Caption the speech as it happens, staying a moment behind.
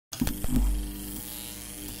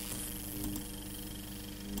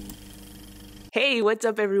Hey, what's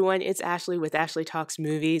up, everyone? It's Ashley with Ashley Talks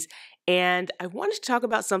Movies, and I wanted to talk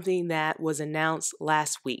about something that was announced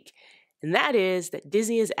last week, and that is that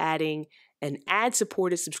Disney is adding an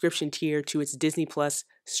ad-supported subscription tier to its Disney Plus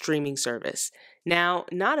streaming service. Now,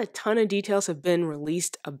 not a ton of details have been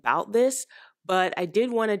released about this, but I did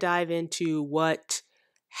want to dive into what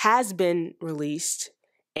has been released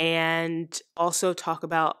and also talk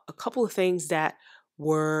about a couple of things that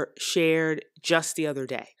were shared just the other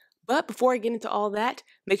day. But before I get into all that,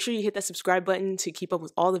 make sure you hit that subscribe button to keep up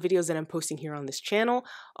with all the videos that I'm posting here on this channel.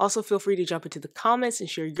 Also, feel free to jump into the comments and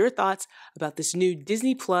share your thoughts about this new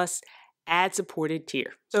Disney Plus ad-supported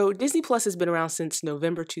tier. So Disney Plus has been around since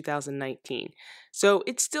November 2019. So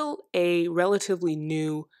it's still a relatively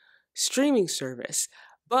new streaming service.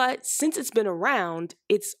 But since it's been around,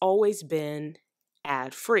 it's always been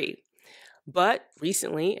ad-free. But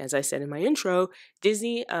recently, as I said in my intro,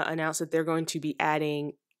 Disney announced that they're going to be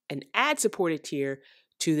adding an ad-supported tier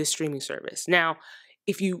to this streaming service. Now,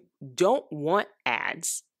 if you don't want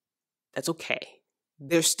ads, that's okay.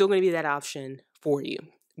 There's still going to be that option for you.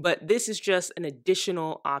 But this is just an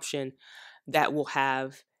additional option that will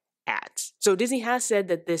have ads. So Disney has said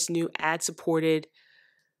that this new ad-supported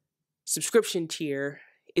subscription tier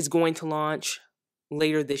is going to launch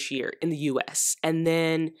later this year in the US, and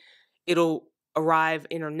then it'll arrive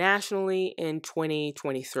internationally in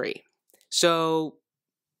 2023. So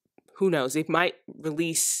who knows? They might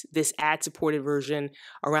release this ad-supported version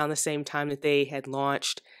around the same time that they had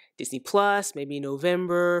launched Disney Plus, maybe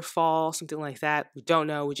November, fall, something like that. We don't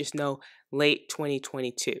know. We just know late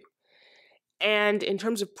 2022. And in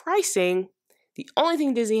terms of pricing, the only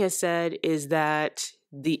thing Disney has said is that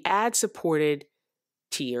the ad-supported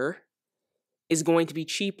tier is going to be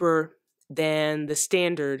cheaper than the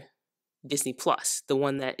standard Disney Plus, the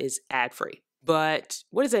one that is ad-free. But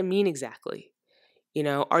what does that mean exactly? You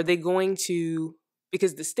know, are they going to,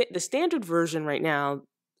 because the standard version right now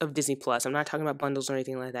of Disney Plus, I'm not talking about bundles or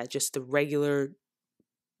anything like that, just the regular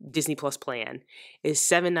Disney Plus plan is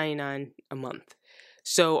 $7.99 a month.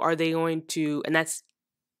 So are they going to, and that's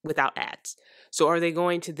without ads. So are they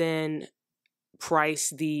going to then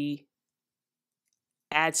price the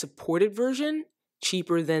ad-supported version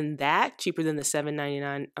cheaper than that, cheaper than the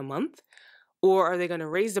 $7.99 a month? Or are they going to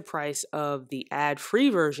raise the price of the ad-free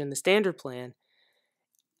version, the standard plan,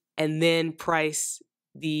 and then price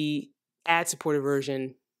the ad-supported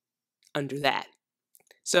version under that?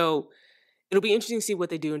 So it'll be interesting to see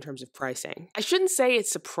what they do in terms of pricing. I shouldn't say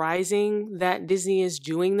it's surprising that Disney is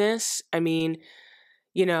doing this. I mean,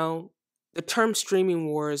 you know, the term streaming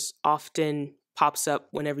wars often pops up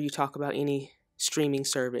whenever you talk about any streaming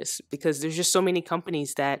service, because there's just so many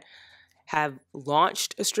companies that have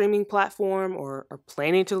launched a streaming platform or are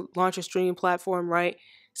planning to launch a streaming platform, right?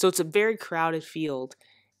 So it's a very crowded field.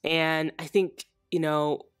 And I think, you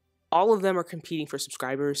know, all of them are competing for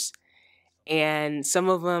subscribers. And some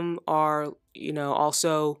of them are, you know,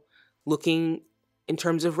 also looking in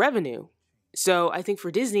terms of revenue. So I think for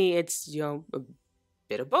Disney, it's, you know, a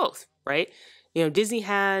bit of both, right? You know, Disney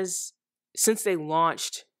has, since they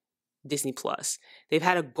launched Disney Plus, they've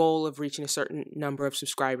had a goal of reaching a certain number of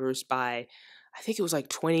subscribers by, I think it was like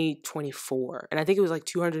 2024. And I think it was like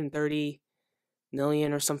 230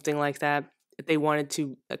 million or something like that. They wanted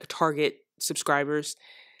to like target subscribers.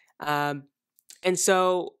 And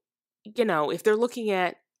so, you know, if they're looking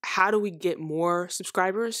at how do we get more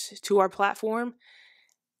subscribers to our platform,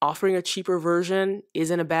 offering a cheaper version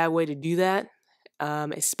isn't a bad way to do that,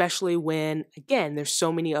 especially when, again, there's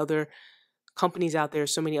so many other companies out there,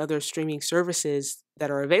 so many other streaming services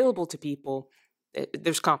that are available to people.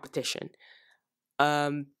 There's competition.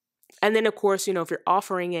 And then, of course, you know, if you're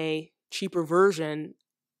offering a cheaper version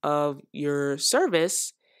of your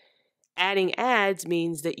service, adding ads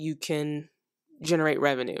means that you can generate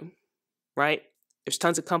revenue, right? There's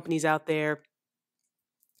tons of companies out there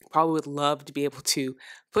probably would love to be able to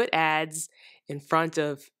put ads in front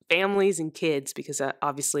of families and kids, because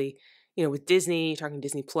obviously, you know, with Disney, you're talking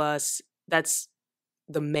Disney Plus, that's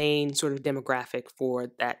the main sort of demographic for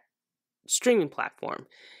that streaming platform.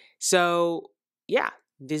 So yeah,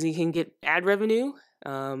 Disney can get ad revenue.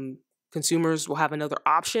 Consumers will have another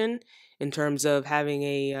option in terms of having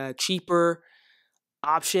a cheaper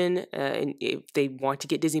option, and if they want to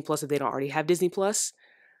get Disney Plus, if they don't already have Disney Plus.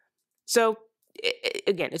 So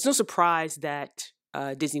again, it's no surprise that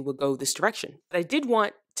Disney would go this direction. But I did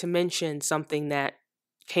want to mention something that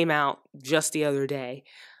came out just the other day.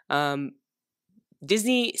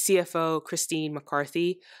 Disney CFO Christine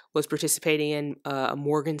McCarthy was participating in a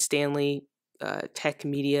Morgan Stanley tech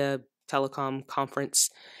media telecom conference.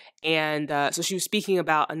 And so she was speaking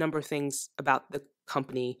about a number of things about the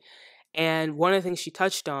company. And one of the things she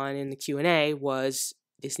touched on in the Q&A was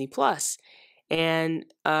Disney Plus. And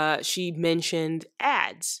she mentioned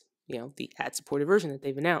ads, the ad-supported version that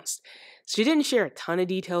they've announced. So she didn't share a ton of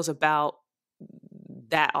details about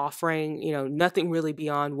that offering, nothing really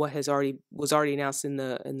beyond what was already announced in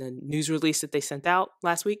the news release that they sent out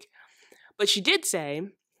last week. But she did say,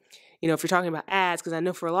 if you're talking about ads, because I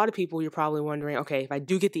know for a lot of people, you're probably wondering, okay, if I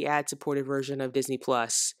do get the ad-supported version of Disney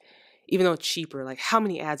Plus, even though it's cheaper, like how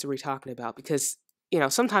many ads are we talking about? Because,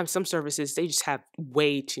 sometimes some services, they just have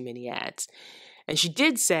way too many ads. And she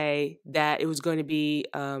did say that it was going to be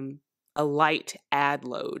a light ad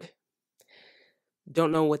load.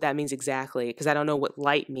 Don't know what that means exactly, because I don't know what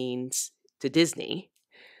light means to Disney.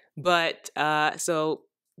 But so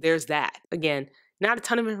there's that. Again, not a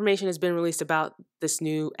ton of information has been released about this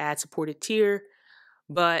new ad-supported tier,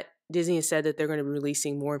 but Disney has said that they're going to be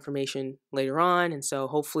releasing more information later on. And so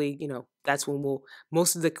hopefully, that's when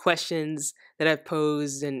most of the questions that I've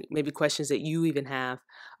posed and maybe questions that you even have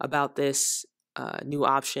about this new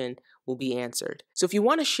option will be answered. So if you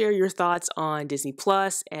want to share your thoughts on Disney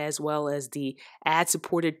Plus as well as the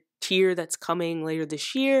ad-supported tier that's coming later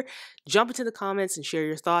this year, jump into the comments and share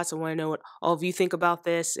your thoughts. I want to know what all of you think about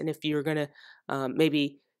this, and if you're going to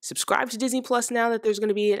maybe subscribe to Disney Plus now that there's going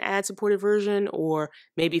to be an ad-supported version, or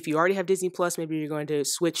maybe if you already have Disney Plus, maybe you're going to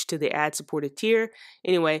switch to the ad-supported tier.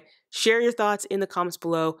 Anyway, share your thoughts in the comments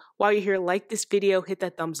below. While you're here, like this video, hit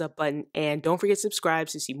that thumbs up button, and don't forget to subscribe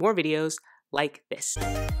to see more videos like this.